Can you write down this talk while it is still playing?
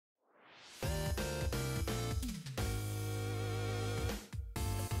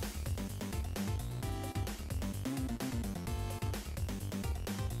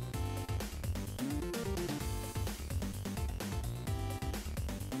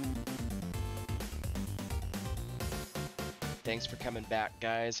Thanks for coming back,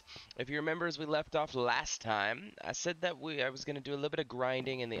 guys. If you remember, as we left off last time, I said that I was going to do a little bit of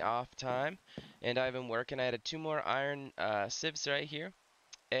grinding in the off time, and I've been working. I added 2 more iron sieves right here,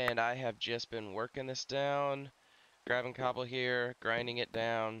 and I have just been working this down, grabbing cobble here, grinding it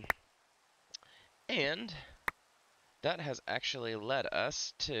down, and that has actually led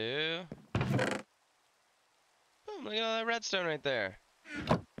us to... Boom, look at all that redstone right there.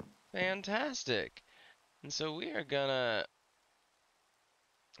 Fantastic. And so we are gonna...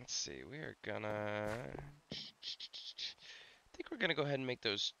 Let's see, we are gonna... I think we're gonna go ahead and make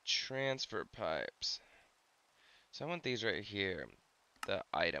those transfer pipes. So I want these right here, the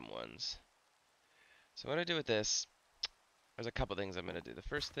item ones. So what I do with this, there's a couple things I'm gonna do. The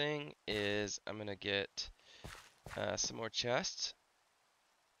first thing is I'm gonna get some more chests.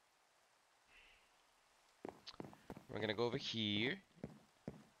 We're gonna go over here,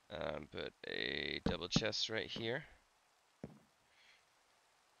 put a double chest right here.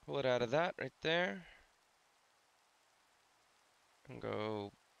 Pull it out of that right there. And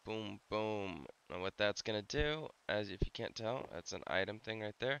go boom, boom. And what that's going to do, as if you can't tell, that's an item thing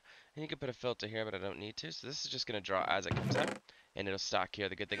right there. And you can put a filter here, but I don't need to. So this is just going to draw as it comes up. And it'll stock here.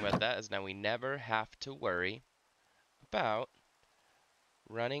 The good thing about that is now we never have to worry about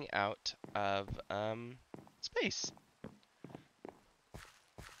running out of space.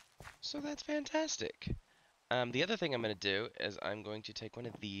 So that's fantastic. The other thing I'm going to do is I'm going to take one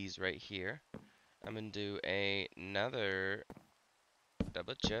of these right here. I'm going to do another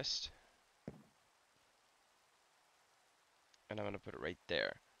double chest. And I'm going to put it right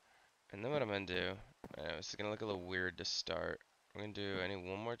there. And then what I'm going to do, this is going to look a little weird to start. I'm going to do, I need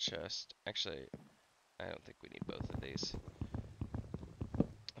one more chest. Actually, I don't think we need both of these.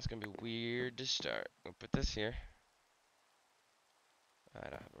 It's going to be weird to start. We'll put this here. I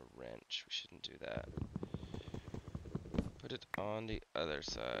don't have a wrench. We shouldn't do that. Put it on the other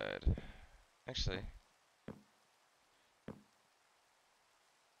side. Actually,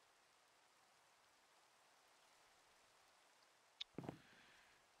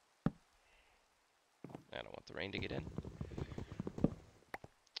 I don't want the rain to get in.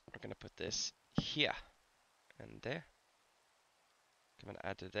 We're going to put this here and there. Come and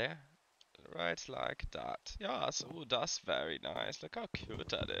add to there. Right like that. Yes, oh, that's very nice. Look how cute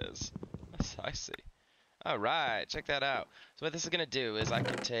that is. Yes, I see. Alright, check that out. So what this is going to do is I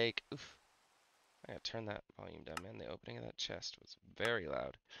can take... Oof. I gotta turn that volume down, man. The opening of that chest was very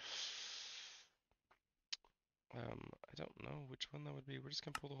loud. I don't know which one that would be. We're just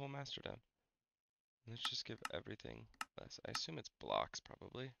going to pull the whole master down. Let's just give everything less. I assume it's blocks,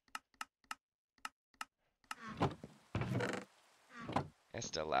 probably. It's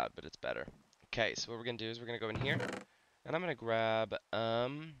still loud, but it's better. Okay, so what we're going to do is we're going to go in here. And I'm going to grab,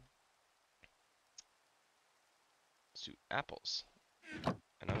 apples.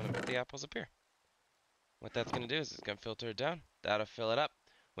 And I'm going to put the apples up here. What that's going to do is it's going to filter it down. That'll fill it up.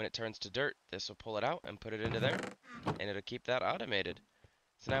 When it turns to dirt, this will pull it out and put it into there. And it'll keep that automated.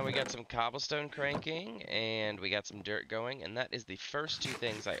 So now we got some cobblestone cranking, and we got some dirt going, and that is the first 2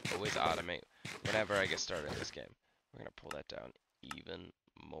 things I always automate whenever I get started in this game. We're going to pull that down even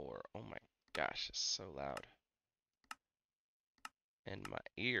more. Oh my gosh, it's so loud. And my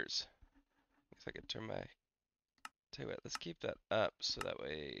ears. Looks like I can turn my... Tell you what, let's keep that up so that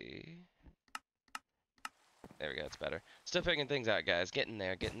way... There we go, it's better. Still figuring things out, guys. Getting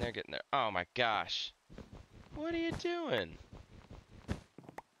there, getting there, getting there. Oh my gosh. What are you doing?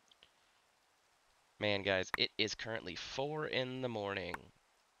 Man, guys, it is currently 4 in the morning.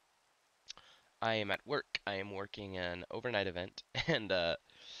 I am at work. I am working an overnight event, and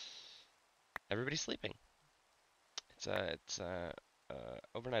everybody's sleeping. It's a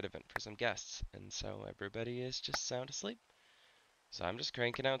overnight event for some guests, and so everybody is just sound asleep. So I'm just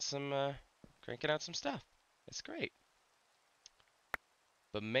cranking out some stuff. It's great.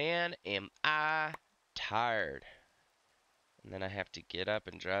 But man, am I tired. And then I have to get up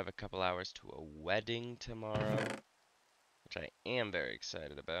and drive a couple hours to a wedding tomorrow, which I am very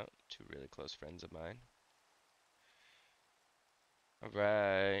excited about. 2 really close friends of mine.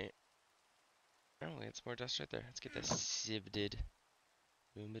 Alright. Oh, we had some more dust right there. Let's get this sieved.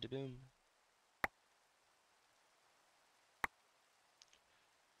 Boom, bada boom.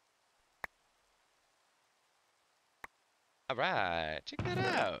 Alright, check that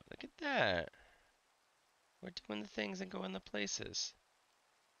out. Look at that. We're doing the things and going the places.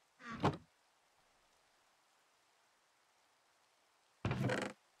 Probably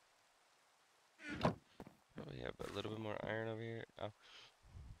have a little bit more iron over here. Oh.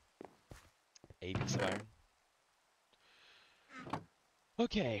 80 some iron.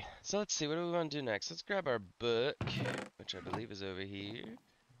 Okay, so let's see, what do we want to do next? Let's grab our book, which I believe is over here.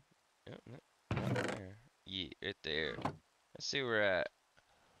 No, no, not there. Yeah, right there. Let's see where we're at.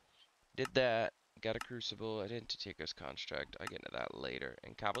 Did that. Got a crucible. I didn't take this construct. I'll get into that later.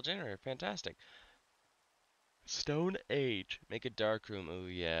 And cobble generator. Fantastic. Stone Age. Make a dark room. Oh,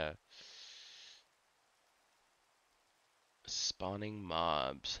 yeah. Spawning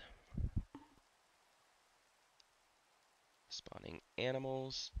mobs. Spawning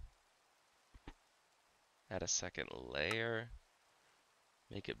animals. Add a second layer.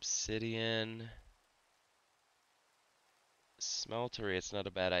 Make obsidian. Smeltery. It's not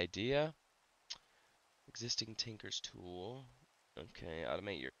a bad idea. Existing tinker's tool. Okay,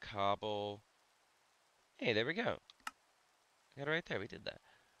 automate your cobble. Hey, there we go. Got it right there. We did that.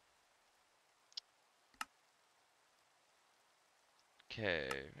 Okay,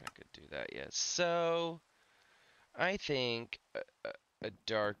 we're not gonna do that yet. So, I think a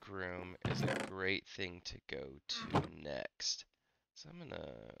dark room is a great thing to go to next. So I'm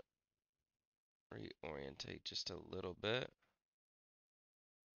gonna reorientate just a little bit.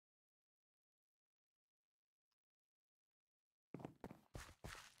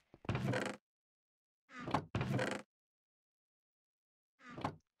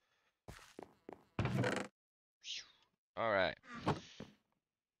 All right.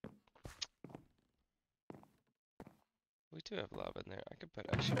 We do have lava in there. I could put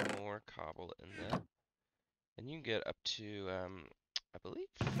actually more cobble in there. And you can get up to, I believe,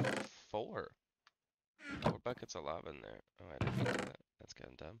 four buckets of lava in there. Oh, I didn't mean to do that. That's kind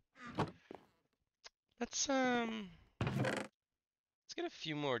of dumb. Let's get a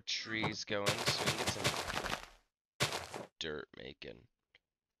few more trees going so we can get some dirt making.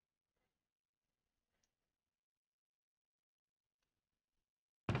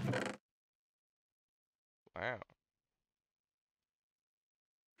 Wow.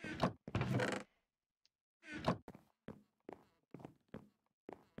 I'm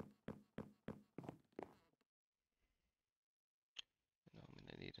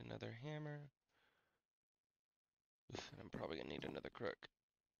gonna need another hammer. Oof, and I'm probably gonna need another crook.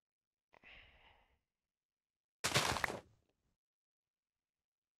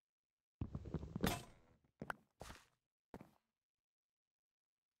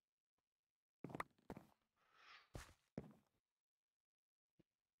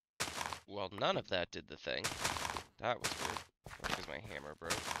 Well, none of that did the thing. That was weird. Because my hammer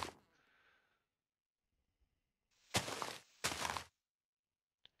broke.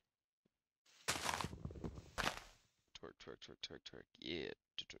 Twerk, twerk, twerk, twerk, twerk. Yeah.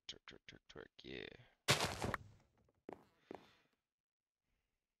 Twerk, twerk, twerk, twerk, twerk. Yeah.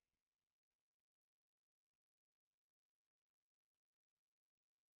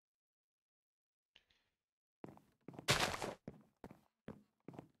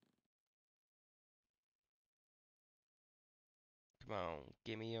 Come on.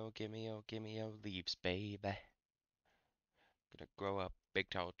 Gimme your leaves, baby. Gonna grow up big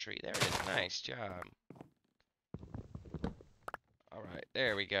tall tree. There it is. Nice job. Alright,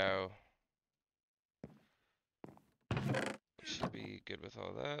 there we go. We should be good with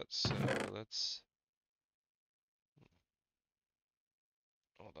all that, so let's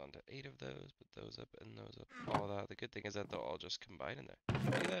hold on to 8 of those, put those up and those up, all that. The good thing is that they'll all just combine in there.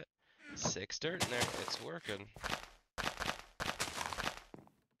 Look at that. 6 dirt in there. It's working.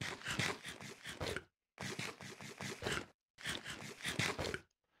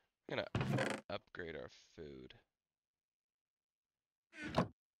 I'm gonna upgrade our food.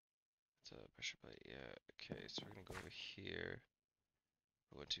 It's a pressure plate, yeah. Okay, so we're gonna go over here.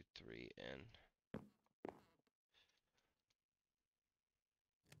 1, 2, 3, and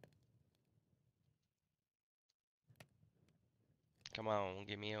come on,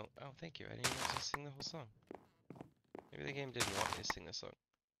 give me a. Oh, thank you. I didn't even have to sing the whole song. Maybe the game didn't want me to sing the song.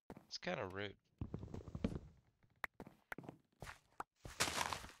 It's kind of rude.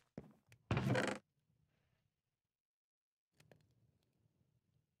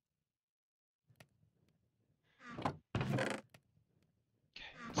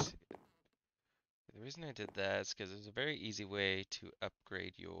 Okay, let's see. The reason I did that is because there's a very easy way to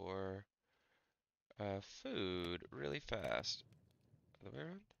upgrade your food really fast. Other way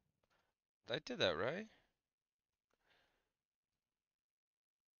around? I did that, right?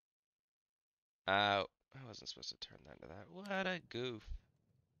 Oh, I wasn't supposed to turn that into that. What a goof.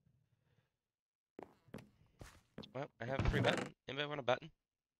 Well, I have a free button. Anybody want a button?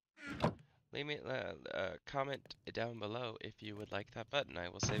 Leave me a comment down below if you would like that button. I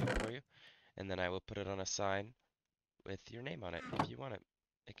will save it for you, and then I will put it on a sign with your name on it if you want it.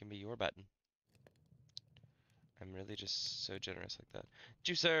 It can be your button. I'm really just so generous like that.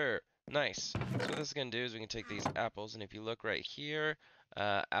 Juicer! Nice. So what this is going to do is we can take these apples, and if you look right here,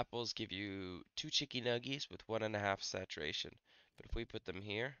 apples give you 2 chicky nuggies with 1.5 saturation. But if we put them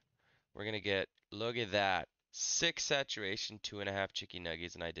here, we're going to get, look at that, 6 saturation, 2.5 chicky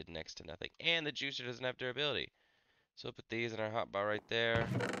nuggies, and I did next to nothing. And the juicer doesn't have durability. So we'll put these in our hot bar right there.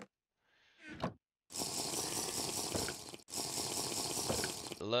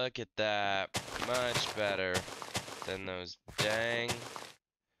 Look at that. Much better than those dang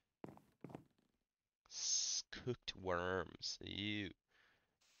cooked worms. Ew.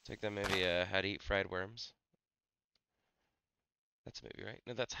 Take that movie, How to Eat Fried Worms. That's a movie, right?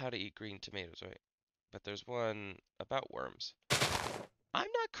 No, that's How to Eat Green Tomatoes, right? But there's one about worms. I'm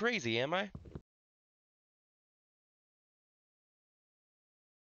not crazy, am I?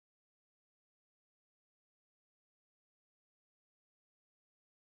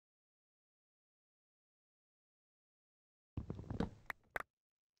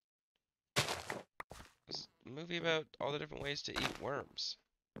 It's a movie about all the different ways to eat worms.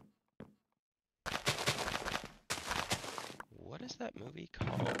 What is that movie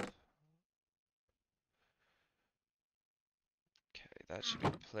called? Okay, that should be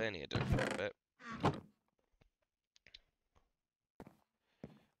plenty of dirt for a bit.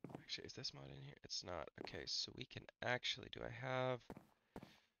 Actually, is this mod in here? It's not. Okay, so we can actually, do I have,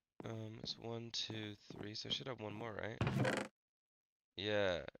 it's 1, 2, 3, so I should have one more, right?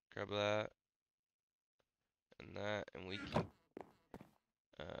 Yeah, grab that, and we can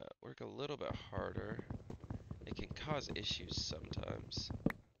work a little bit harder. It can cause issues sometimes.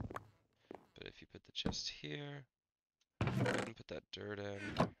 But if you put the chest here, go ahead and put that dirt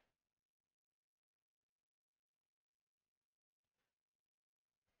in.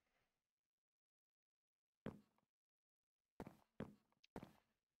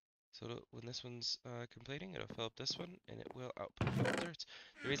 So when this one's completing, it'll fill up this one, and it will output both dirts.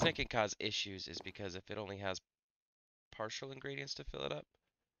 The reason it can cause issues is because if it only has partial ingredients to fill it up,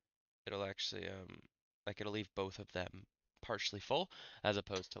 it'll actually, like it'll leave both of them partially full, as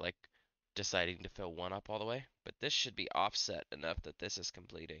opposed to like deciding to fill one up all the way. But this should be offset enough that this is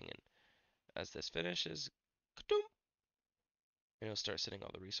completing, and as this finishes, ka-doom, it'll start sending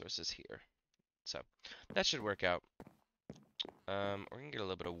all the resources here. So that should work out. We're gonna get a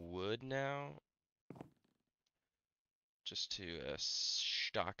little bit of wood now, just to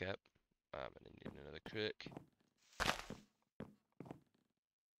stock up. I'm gonna need another cook.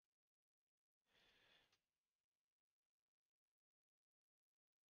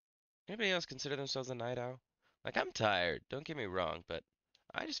 Anybody else consider themselves a night owl? Like, I'm tired, don't get me wrong, but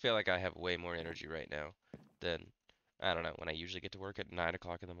I just feel like I have way more energy right now than, I don't know, when I usually get to work at 9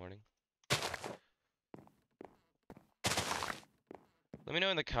 o'clock in the morning. Let me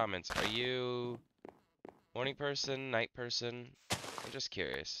know in the comments, are you morning person, night person? I'm just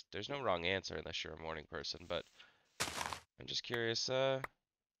curious. There's no wrong answer unless you're a morning person, but I'm just curious,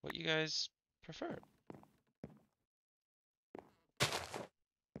 what you guys prefer.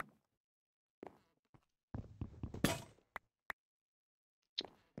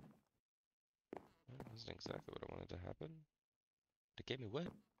 That wasn't exactly what I wanted to happen. It gave me what?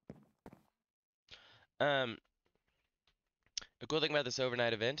 Um, a cool thing about this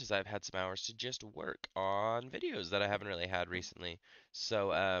overnight event is I've had some hours to just work on videos that I haven't really had recently.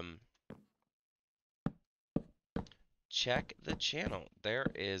 So, check the channel. There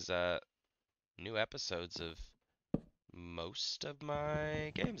is new episodes of most of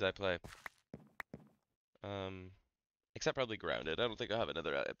my games I play. Um, except probably Grounded. I don't think I'll have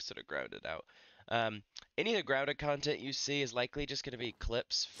another episode of Grounded out. Any of the Grounded content you see is likely just going to be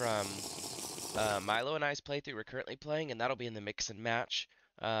clips from Milo and I's playthrough we're currently playing, and that'll be in the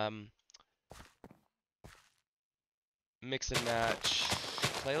um, mix and match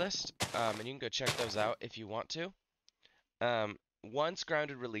playlist, and you can go check those out if you want to. Once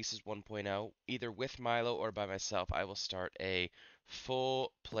Grounded releases 1.0, either with Milo or by myself, I will start a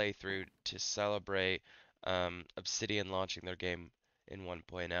full playthrough to celebrate Obsidian launching their game in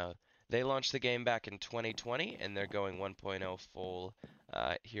 1.0. They launched the game back in 2020, and they're going 1.0 full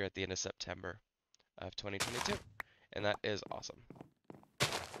here at the end of September of 2022, and that is awesome.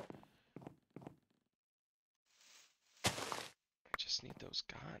 I just need those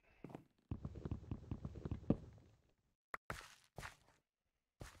gone.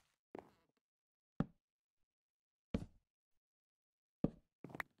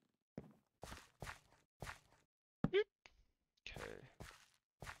 Okay.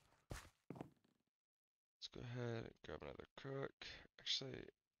 Let's go ahead and grab another cook. Actually,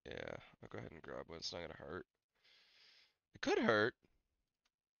 yeah, I'll go ahead and grab one. It's not gonna hurt. It could hurt.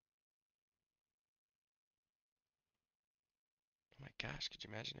 my gosh, could you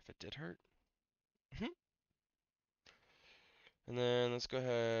imagine if it did hurt? And then let's go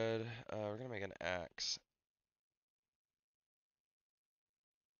ahead. We're gonna make an axe.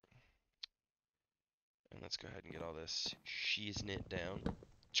 And let's go ahead and get all this shiznit down.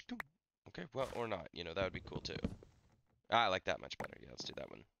 Okay, well, or not. You know, that would be cool too. I like that much better. Yeah, let's do that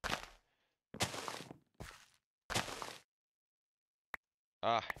one.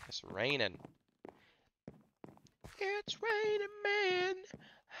 Ah, it's raining. It's raining, man.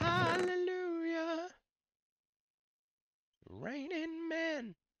 Hallelujah. Raining,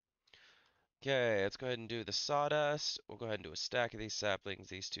 man. Okay, let's go ahead and do the sawdust. We'll go ahead and do a stack of these saplings,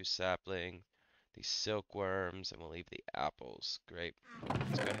 these two saplings, these silkworms, and we'll leave the apples. Great.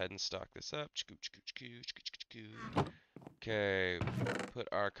 Let's go ahead and stock this up. Okay, put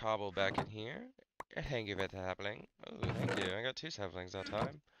our cobble back in here. Thank you for the sapling. Oh, thank you. I got 2 saplings that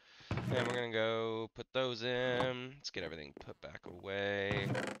time. And we're gonna go put those in. Let's get everything put back away.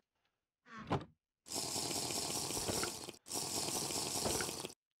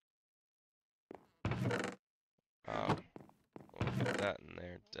 Oh, we'll get that in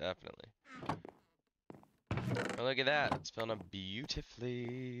there, definitely. Oh, look at that. It's filling up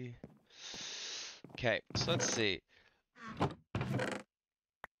beautifully. Okay, so let's see.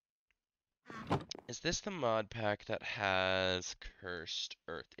 Is this the mod pack that has Cursed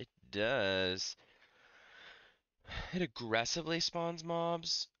Earth? It does. It aggressively spawns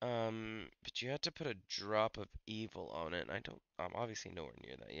mobs, but you have to put a drop of evil on it. And I'm obviously nowhere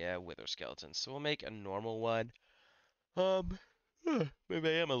near that. Yeah, wither skeletons. So we'll make a normal one. Maybe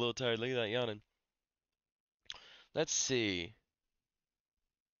I am a little tired. Look at that yawning. Let's see.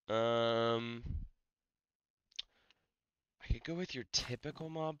 I could go with your typical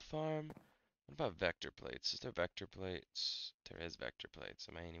mob farm. What about vector plates? Is there vector plates? There is vector plates.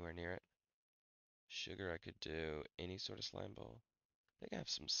 Am I anywhere near it? Sugar I could do. Any sort of slime ball. I think I have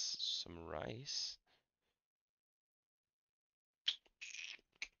some rice.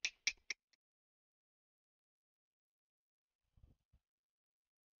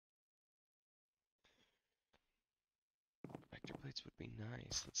 Vector plates would be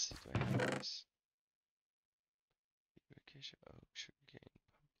nice. Let's see, do I have rice? Oh, sugar cane.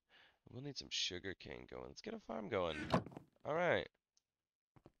 We'll need some sugar cane going. Let's get a farm going. Alright.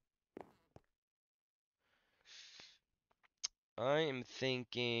 I am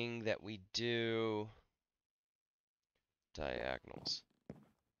thinking that we do diagonals.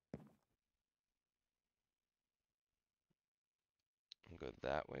 We'll go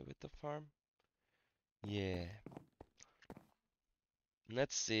that way with the farm. Yeah.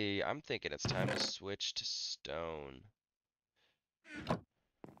 Let's see. I'm thinking it's time to switch to stone.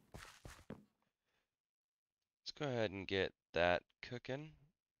 Let's go ahead and get that cooking.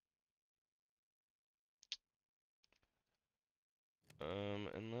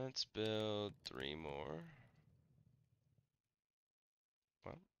 And let's build 3 more.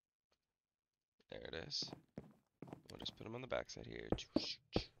 Well, there it is. We'll just put them on the backside here.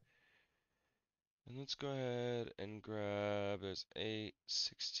 And let's go ahead and grab, there's 8,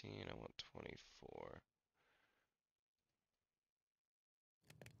 16, I want 24.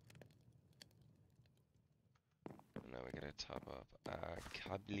 And now we gotta top up our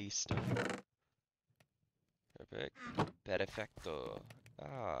cobblestone. Perfect. Perfecto.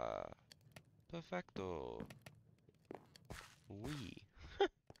 Ah, perfecto. Oui.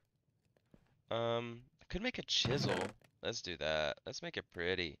 I could make a chisel. Let's do that. Let's make it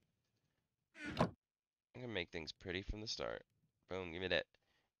pretty. I'm gonna make things pretty from the start. Boom, give me that.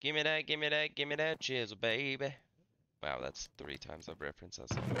 Give me that, give me that, give me that chisel, baby. Wow, that's 3 times I've referenced that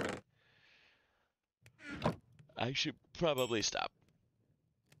song already. I should probably stop.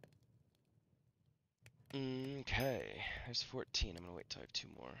 Okay, there's 14. I'm gonna wait till I have 2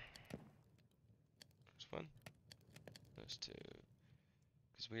 more. There's 1. Those 2.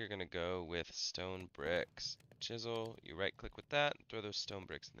 Because we are gonna go with stone bricks. Chisel, you right click with that, and throw those stone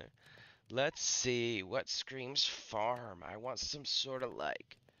bricks in there. Let's see what screams farm. I want some sort of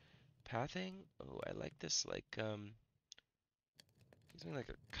like pathing. Oh, I like this gives me like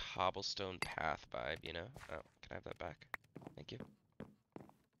a cobblestone path vibe, you know? Oh, can I have that back? Thank you.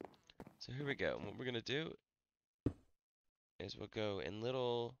 So here we go. And what we're gonna do is we'll go in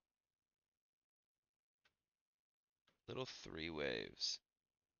little 3 waves.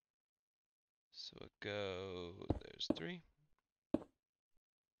 So we'll go, there's 3.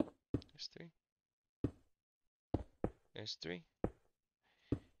 There's 3. There's 3.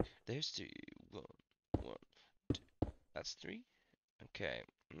 There's 2. 1, 1, 2. That's 3. Okay,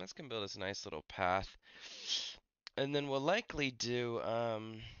 and that's gonna build us a nice little path. And then we'll likely do,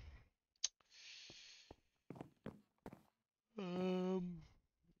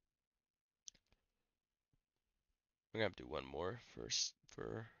 We're gonna have to do one more first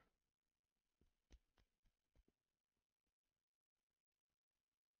for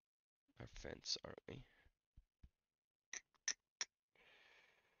our fence, aren't we?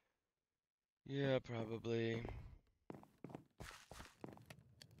 Yeah, probably.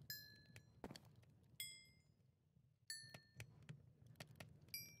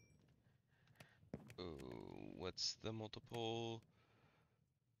 Ooh, what's the multiple?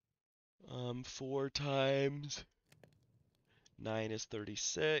 4 times 9 is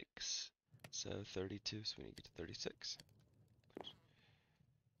 36. So 32, so we need to get to 36.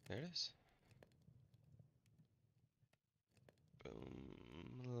 There it is.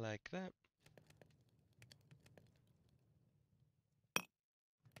 Boom, like that.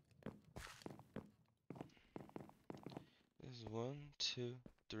 This is 1, 2,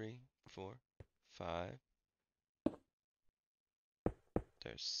 3, 4, 5.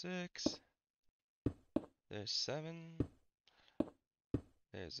 There's 6. There's 7.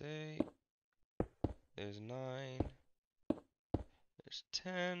 There's 8. There's 9. There's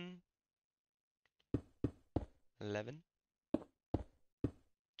 10. 11.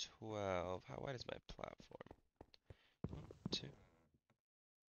 12. How wide is my platform? 1, 2,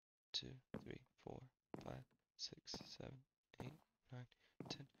 2, 3, 4, 5, 6, 7, 8, 9,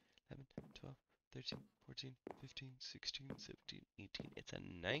 10, 11, 12, 13, 14, 15, 16, 17, 18. It's a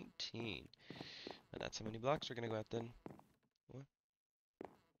 19. And that's how many blocks we're going to go out then. 1,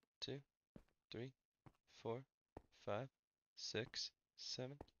 2, 3, 4, 5, 6,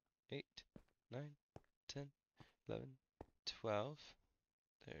 7, 8, 9, 10, 11, 12.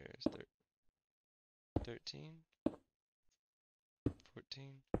 There's 13,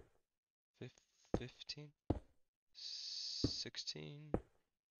 14, 15, 16,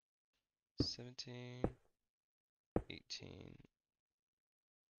 17, 18,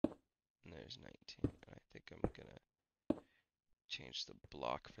 and there's 19. I think I'm gonna change the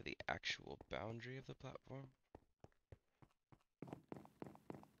block for the actual boundary of the platform.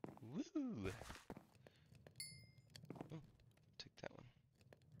 Woo! Oh, take that one.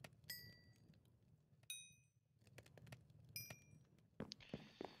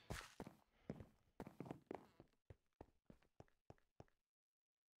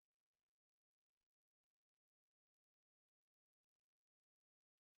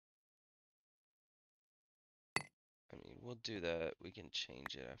 I mean, we'll do that. We can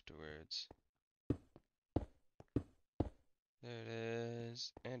change it afterwards. There it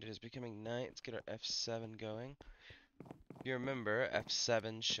is. And it is becoming night. Let's get our F7 going. If you remember,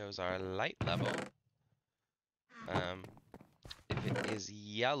 F7 shows our light level. If it is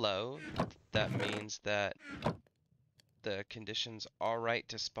yellow, that means that the conditions are right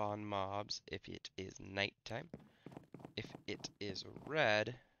to spawn mobs if it is nighttime. If it is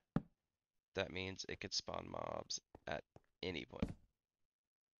red, that means it could spawn mobs at any point.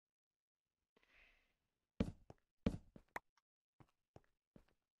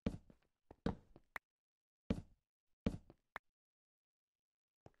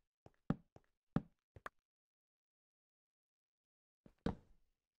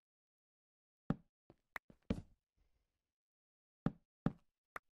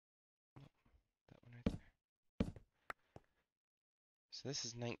 That one right there. So this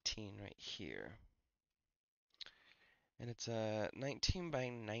is 19 right here. And it's a 19 by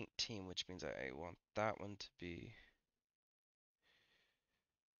 19, which means I want that one to be...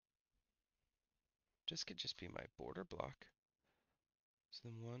 This could just be my border block. So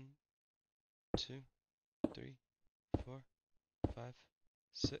then 1, 2, 3, 4, 5,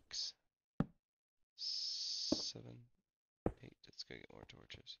 6, 7, 8. Let's go get more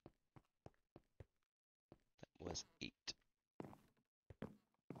torches. That was 8.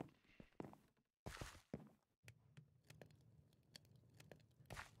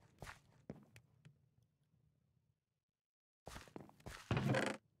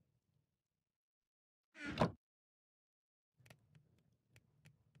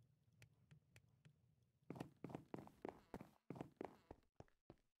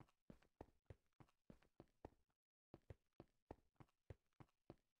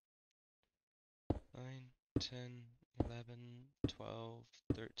 Nine, 10, 11, 12,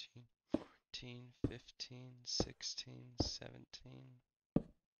 13, 14, 15, 16, 17,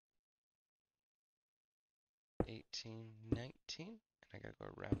 18, 19. And I gotta go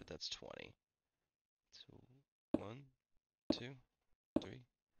around it, that's 20. So 1, 2, 3,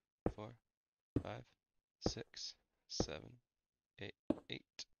 4, 5, 6, 7, 8,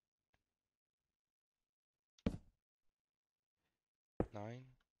 8, 9,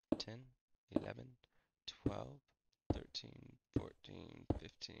 10, 11, 12, 13, 14,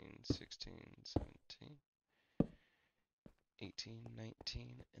 15, 16, 17, 18,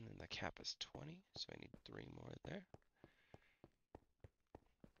 19, and then the cap is 20, so I need 3 more there.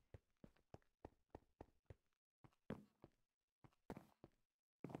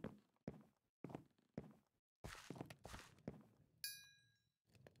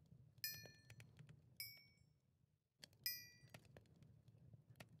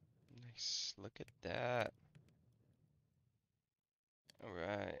 Nice, look at that.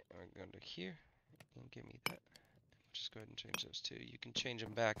 Alright, we're going to here, and give me that. Just go ahead and change those 2. You can change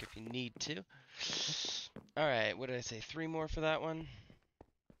them back if you need to. Alright, what did I say? 3 more for that one?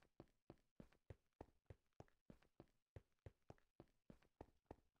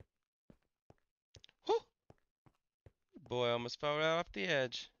 Whew! Boy, almost fell right off the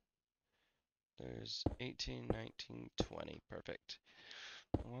edge. There's 18, 19, 20. Perfect.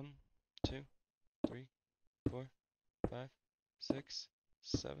 1, 2, 3, 4, 5, 6,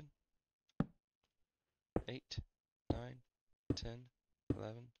 7, 8, 9, 10,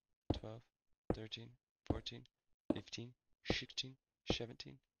 11, 12, 13, 14, 15, 16,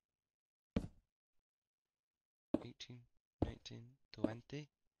 17, 18, 19, 20.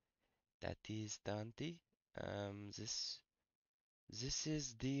 That is 20. This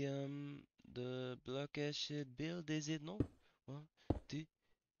is the block I should build, is it not? 1, 2,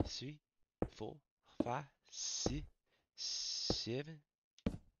 3, 4, 5, 6, 7.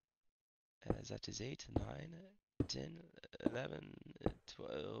 That is 8, 9, 10, 11,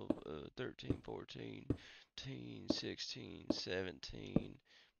 12, 13, 14, 15, 16, 17.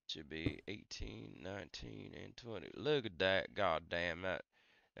 Should be 18, 19, and 20. Look at that. God damn that.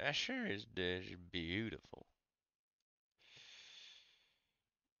 That sure is beautiful.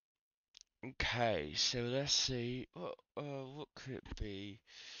 Okay, so let's see. What could it be?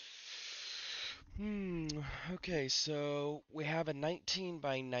 Okay, so we have a 19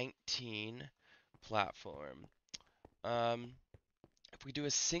 by 19 platform. If we do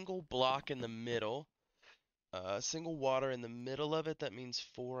a single block in the middle, single water in the middle of it, that means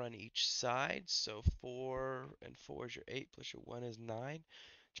 4 on each side. So 4 and 4 is your 8, plus your 1 is 9,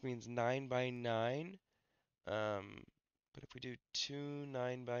 which means 9 by 9. But if we do 2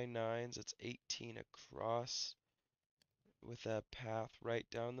 9 by 9s, it's 18 across with a path right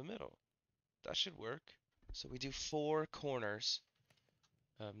down the middle. That should work. So we do 4 corners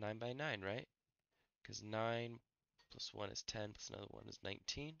of 9 by 9, right? Because 9 plus 1 is 10, plus another 1 is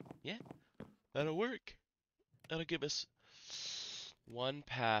 19. Yeah, that'll work. That'll give us 1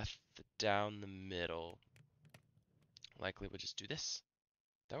 path down the middle. Likely we'll just do this.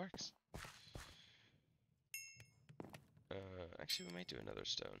 That works. Actually, we might do another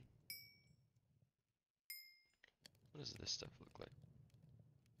stone. What does this stuff look like?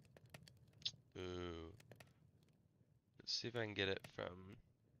 Ooh. Let's see if I can get it from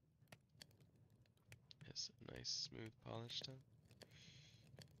this nice, smooth, polished stone.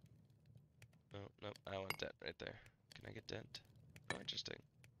 Oh, nope, I want that right there. Can I get dent? Oh, interesting.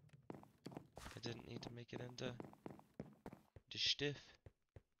 I didn't need to make it into the stiff.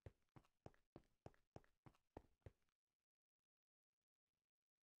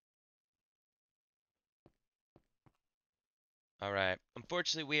 Alright,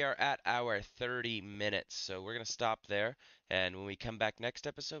 unfortunately we are at our 30 minutes, so we're going to stop there, and when we come back next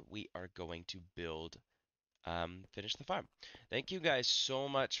episode, we are going to build, finish the farm. Thank you guys so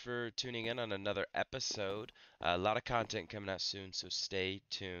much for tuning in on another episode. A lot of content coming out soon, so stay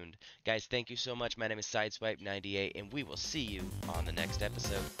tuned. Guys, thank you so much. My name is Sideswipe98, and we will see you on the next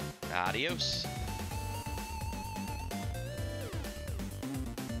episode. Adios!